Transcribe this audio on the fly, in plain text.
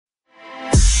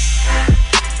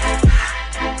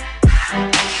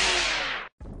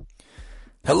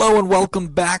Hello and welcome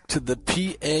back to the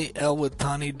PAL with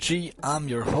Tani G. I'm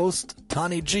your host,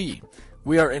 Tani G.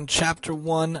 We are in Chapter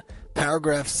 1,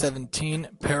 Paragraph 17,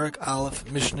 Perek Aleph,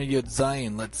 Mishnah Yud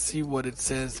Zayin. Let's see what it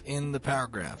says in the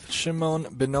paragraph. Shimon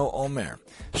beno Omer.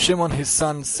 Shimon, his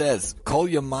son, says, Kol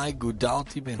yamai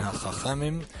gudalti ben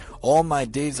hachachamim. All my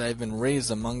days I have been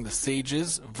raised among the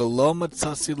sages. Velo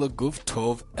matzasi leguf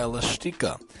tov ela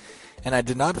shtika. And I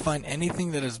did not find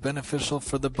anything that is beneficial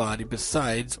for the body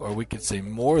besides, or we could say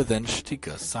more than,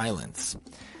 shtika, silence.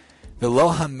 Velo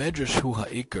ha-medrash hu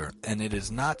ha'ikar, and it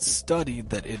is not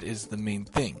studied that it is the main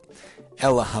thing.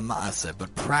 Ela ha-ma'aseh,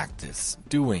 but practice,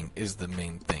 doing, is the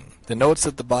main thing. The notes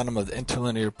at the bottom of the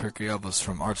interlinear Pirkei Avos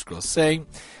from ArtScroll say,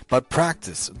 but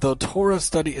practice, though Torah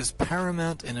study is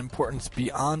paramount in importance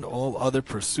beyond all other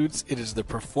pursuits, it is the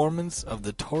performance of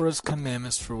the Torah's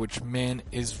commandments for which man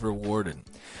is rewarded.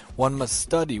 One must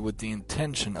study with the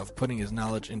intention of putting his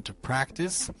knowledge into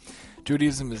practice.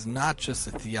 Judaism is not just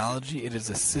a theology, it is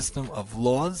a system of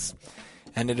laws,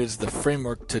 and it is the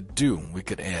framework to do, we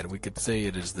could add. We could say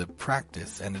it is the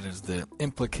practice, and it is the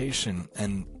implication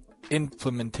and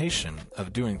implementation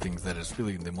of doing things that is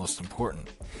really the most important.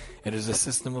 It is a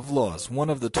system of laws. One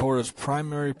of the Torah's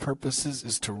primary purposes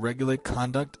is to regulate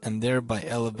conduct and thereby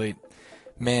elevate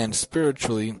man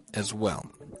spiritually as well.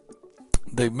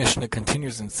 The Mishnah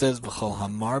continues and says, V'chol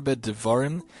hamarbe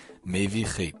devarim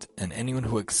mevi chet, and anyone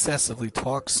who excessively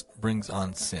talks brings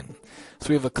on sin. So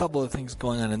we have a couple of things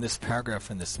going on in this paragraph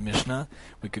in this Mishnah.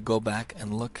 We could go back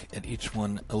and look at each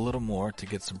one a little more to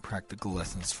get some practical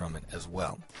lessons from it as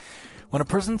well. When a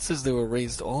person says they were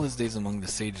raised all his days among the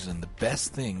sages and the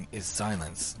best thing is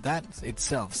silence, that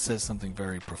itself says something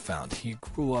very profound. He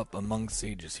grew up among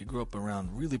sages. He grew up around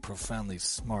really profoundly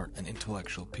smart and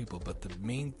intellectual people, but the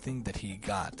main thing that he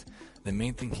got, the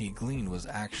main thing he gleaned was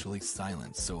actually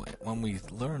silence. So when we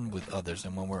learn with others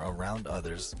and when we're around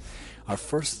others, our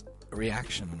first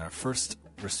reaction and our first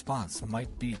response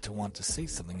might be to want to say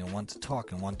something and want to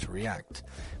talk and want to react.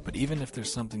 But even if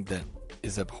there's something that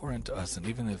is abhorrent to us, and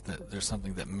even if there's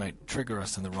something that might trigger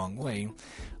us in the wrong way,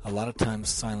 a lot of times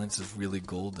silence is really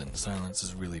golden. Silence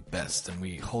is really best. And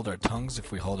we hold our tongues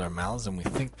if we hold our mouths, and we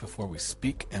think before we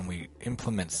speak, and we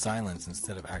implement silence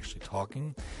instead of actually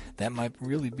talking. That might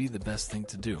really be the best thing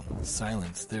to do.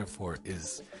 Silence, therefore,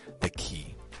 is the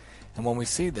key. And when we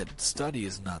say that study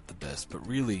is not the best, but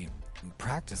really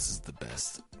practice is the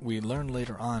best, we learn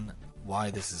later on why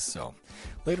this is so.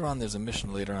 Later on, there's a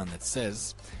Mishnah later on that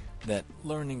says that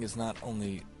learning is not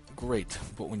only great,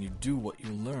 but when you do what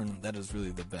you learn, that is really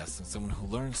the best. And someone who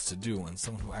learns to do, and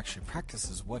someone who actually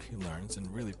practices what he learns,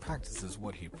 and really practices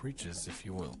what he preaches, if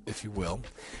you will,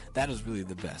 that is really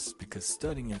the best. Because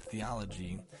studying in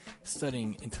theology,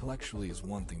 studying intellectually is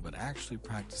one thing, but actually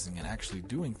practicing and actually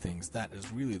doing things, that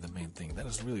is really the main thing. That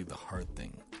is really the hard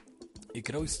thing. You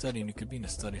could always study, and you could be in a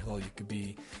study hall, you could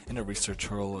be in a research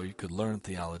hall, or you could learn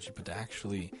theology, but to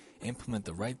actually implement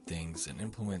the right things and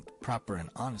implement proper and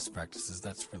honest practices,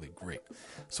 that's really great.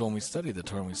 So when we study the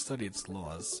Torah, and we study its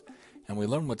laws, and we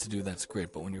learn what to do, that's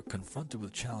great. But when you're confronted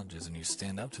with challenges and you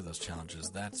stand up to those challenges,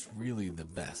 that's really the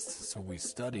best. So we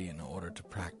study in order to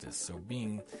practice. So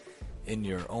being in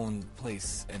your own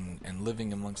place and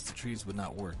living amongst the trees would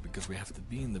not work, because we have to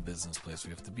be in the business place, we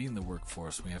have to be in the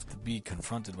workforce, we have to be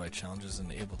confronted by challenges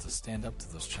and able to stand up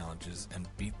to those challenges and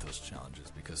beat those challenges,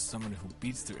 because someone who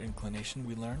beats their inclination,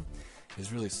 we learn,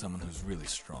 is really someone who's really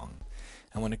strong.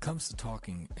 And when it comes to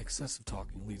talking, excessive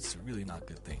talking leads to really not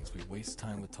good things. We waste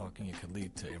time with talking. It could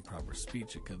lead to improper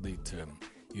speech, it could lead to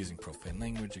using profane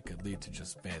language, it could lead to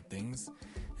just bad things,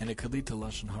 and it could lead to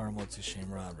lashon hara, motzi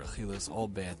shem ra, rechilas, all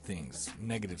bad things,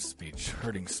 negative speech,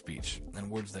 hurting speech,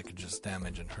 and words that could just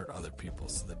damage and hurt other people.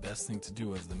 So the best thing to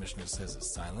do, as the Mishnah says,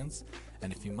 is silence.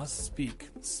 And if you must speak,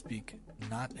 speak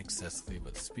not excessively,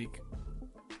 but speak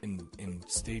in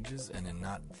stages and in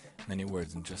not many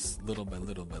words, and just little by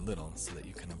little by little, so that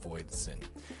you can avoid sin.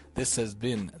 This has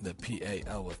been the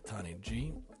PAL with Tani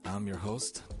G. I'm your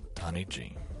host, Tani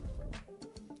G.